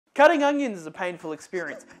Cutting onions is a painful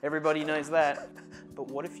experience. Everybody knows that. But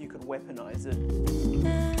what if you could weaponize it?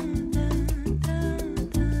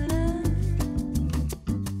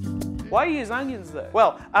 Why use onions though?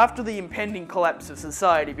 Well, after the impending collapse of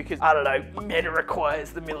society because, I don't know, meta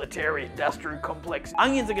requires the military-industrial complex,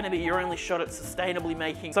 onions are going to be your only shot at sustainably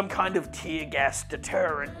making some kind of tear gas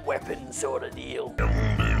deterrent weapon sort of deal.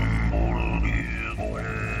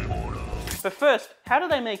 But first, how do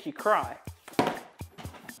they make you cry?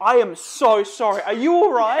 I am so sorry. Are you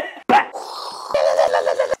alright?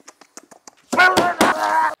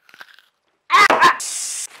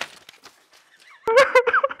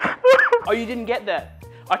 Oh, you didn't get that?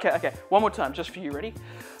 Okay, one more time, just for you, ready?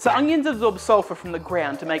 So onions absorb sulfur from the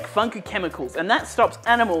ground to make funky chemicals, and that stops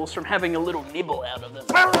animals from having a little nibble out of them.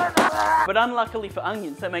 But unluckily for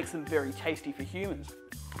onions, that makes them very tasty for humans.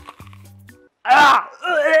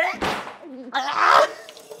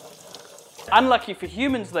 Unlucky for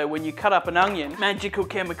humans though, when you cut up an onion, magical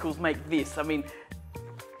chemicals make this.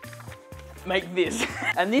 Make this.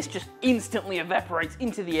 And this just instantly evaporates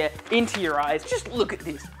into the air, into your eyes. Just look at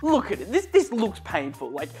this. Look at it. This looks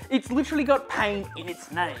painful. Like, it's literally got pain in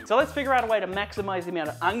its name. So let's figure out a way to maximize the amount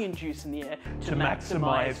of onion juice in the air to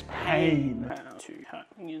maximize pain. How to cut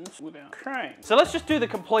onions without crying. So let's just do the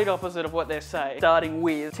complete opposite of what they're saying. Starting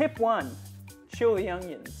with tip 1, chill the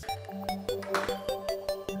onions.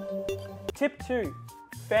 Tip 2,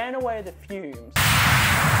 fan away the fumes.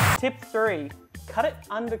 Tip 3, cut it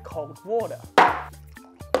under cold water.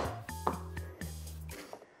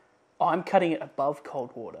 Oh, I'm cutting it above cold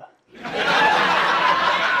water.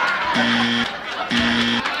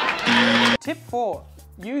 Tip 4,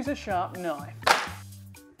 use a sharp knife.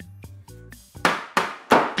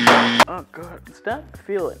 Oh God, I'm starting to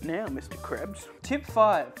feel it now, Mr. Krabs. Tip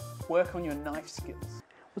 5, work on your knife skills.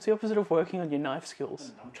 What's the opposite of working on your knife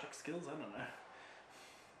skills? Nunchuck skills? I don't know.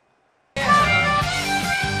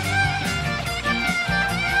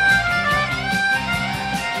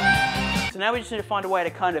 So now we just need to find a way to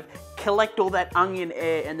kind of collect all that onion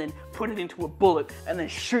air and then put it into a bullet and then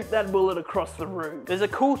shoot that bullet across the room. There's a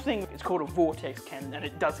cool thing, it's called a vortex cannon, and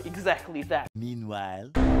it does exactly that.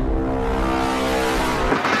 Meanwhile...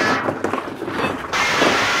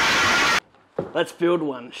 Let's build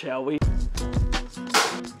one, shall we?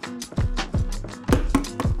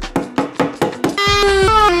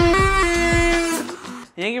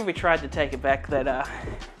 You think if we tried to take it back that,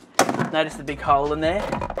 notice the big hole in there?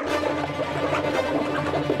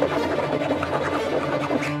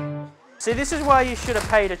 See, this is why you should have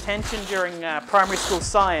paid attention during primary school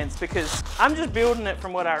science, because I'm just building it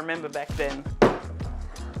from what I remember back then.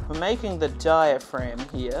 We're making the diaphragm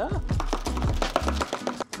here.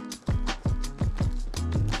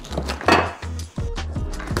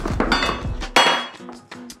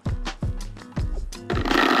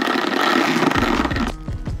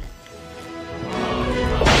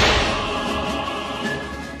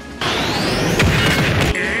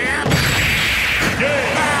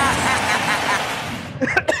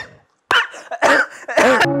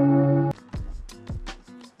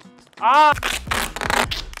 Ah!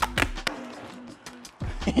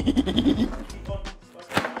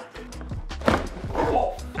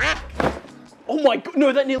 Oh my God,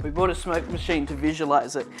 no, that nearly... We bought a smoke machine to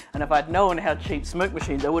visualize it, and if I'd known how cheap smoke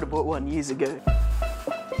machines, I would have bought one years ago.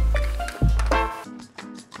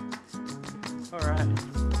 All right.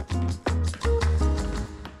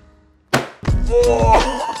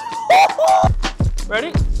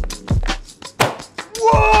 Ready?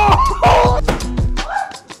 Whoa!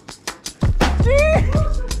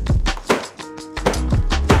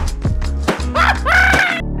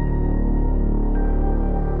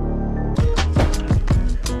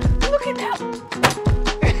 Look at that!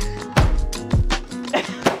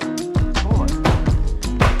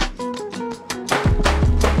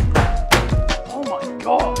 Oh my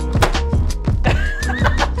God!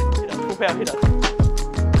 Full power hitter.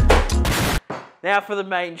 Now for the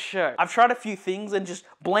main show. I've tried a few things and just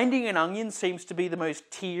blending an onion seems to be the most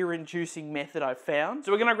tear-inducing method I've found.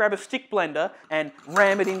 So we're gonna grab a stick blender and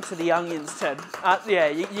ram it into the onions to... yeah,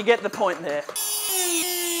 you get the point there.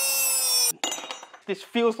 This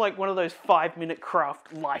feels like one of those 5-minute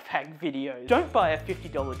craft life hack videos. Don't buy a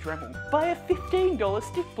 $50 Dremel. Buy a $15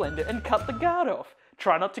 stick blender and cut the guard off.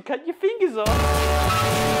 Try not to cut your fingers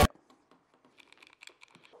off.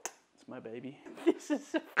 My baby. This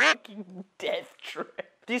is a fucking death trap.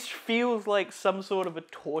 This feels like some sort of a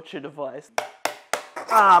torture device.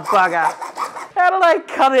 Ah, bugger. How did I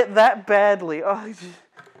cut it that badly? Oh, Just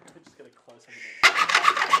get a close up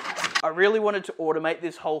of it. I really wanted to automate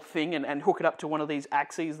this whole thing and hook it up to one of these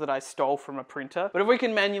axes that I stole from a printer. But if we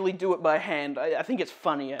can manually do it by hand, I think it's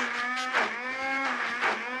funnier.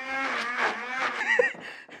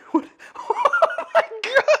 What? Oh my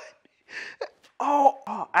god!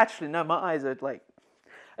 Oh, actually no, my eyes are like...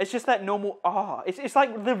 It's just that normal, it's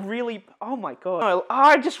like the really, oh my god. Oh,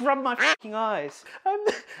 I just rubbed my fucking eyes.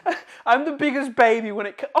 I'm the biggest baby when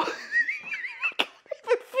it comes, I can't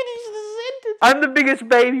even finish the sentence. I'm the biggest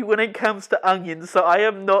baby when it comes to onions, so I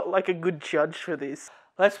am not like a good judge for this.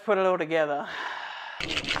 Let's put it all together.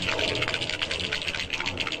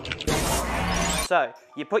 So,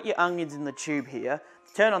 you put your onions in the tube here,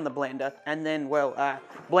 turn on the blender, and then,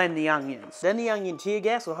 blend the onions. Then the onion tear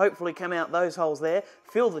gas will hopefully come out those holes there,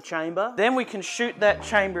 fill the chamber. Then we can shoot that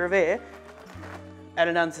chamber of air at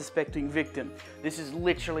an unsuspecting victim. This is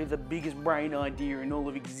literally the biggest brain idea in all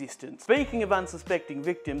of existence. Speaking of unsuspecting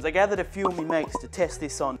victims, I gathered a few of my mates to test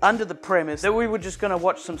this on, under the premise that we were just gonna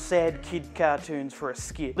watch some sad kid cartoons for a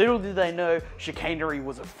skit. Little did they know, chicanery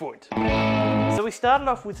was afoot. So we started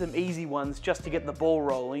off with some easy ones just to get the ball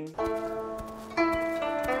rolling.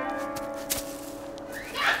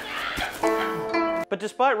 But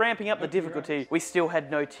despite ramping up the difficulty, we still had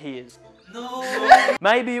no tears. No!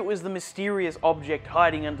 Maybe it was the mysterious object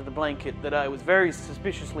hiding under the blanket that I was very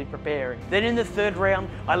suspiciously preparing. Then in the third round,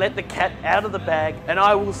 I let the cat out of the bag, and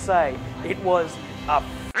I will say, it was a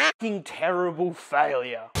fucking terrible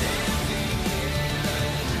failure.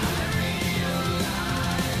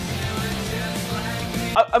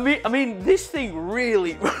 I mean, this thing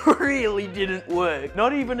really didn't work.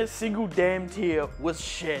 Not even a single damn tear was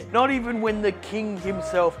shed. Not even when the king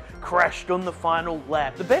himself crashed on the final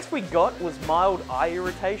lap. The best we got was mild eye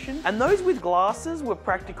irritation, and those with glasses were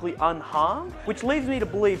practically unharmed, which leads me to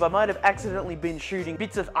believe I might have accidentally been shooting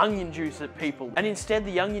bits of onion juice at people, and instead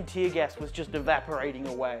the onion tear gas was just evaporating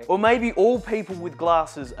away. Or maybe all people with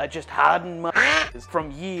glasses are just hardened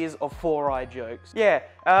from years of 4-eye jokes. Yeah,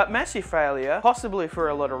 massive failure, possibly for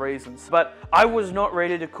a lot of reasons, but I was not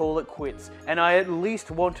ready to call it quits, and I at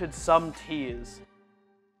least wanted some tears.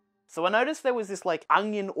 So I noticed there was this like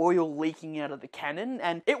onion oil leaking out of the cannon,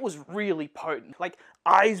 and it was really potent, like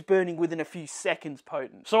eyes burning within a few seconds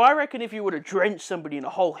potent. So I reckon if you were to drench somebody in a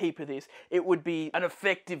whole heap of this, it would be an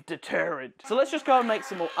effective deterrent. So let's just go and make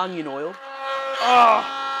some more onion oil.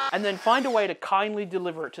 And then find a way to kindly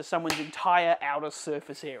deliver it to someone's entire outer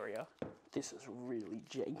surface area. This is really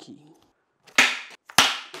janky.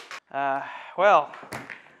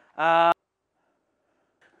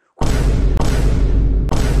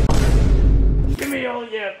 Give me all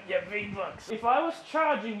your V-Bucks. If I was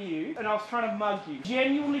charging you and I was trying to mug you,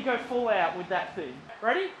 genuinely go full out with that thing.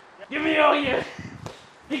 Ready? Give me all your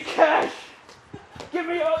cash. Give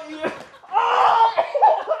me all your...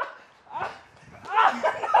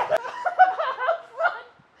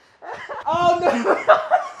 Oh no!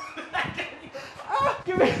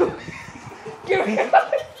 Give me.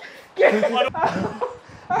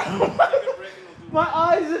 My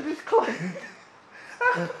eyes are just closed.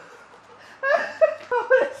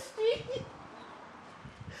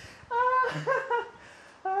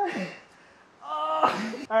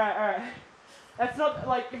 Alright. That's not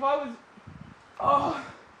like if I was. Oh,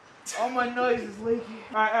 my nose is leaking.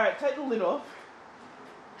 Alright, take the lid off.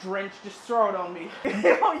 Drench, just throw it on me.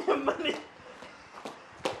 All your money.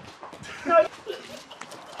 No.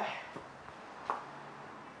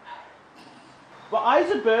 My eyes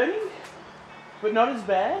are burning, but not as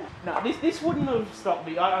bad. No, this wouldn't have stopped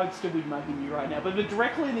me. I'd still be mugging you right now. But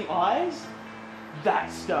directly in the eyes,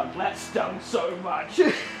 that stung. That stung so much.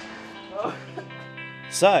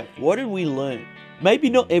 So, what did we learn? Maybe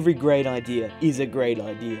not every great idea is a great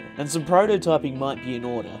idea, and some prototyping might be in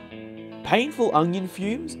order. Painful onion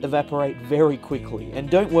fumes evaporate very quickly and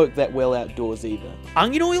don't work that well outdoors either.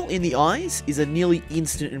 Onion oil in the eyes is a nearly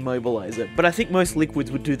instant immobilizer, but I think most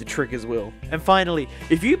liquids would do the trick as well. And finally,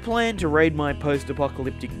 if you plan to raid my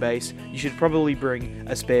post-apocalyptic base, you should probably bring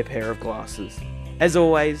a spare pair of glasses. As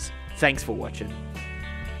always, thanks for watching.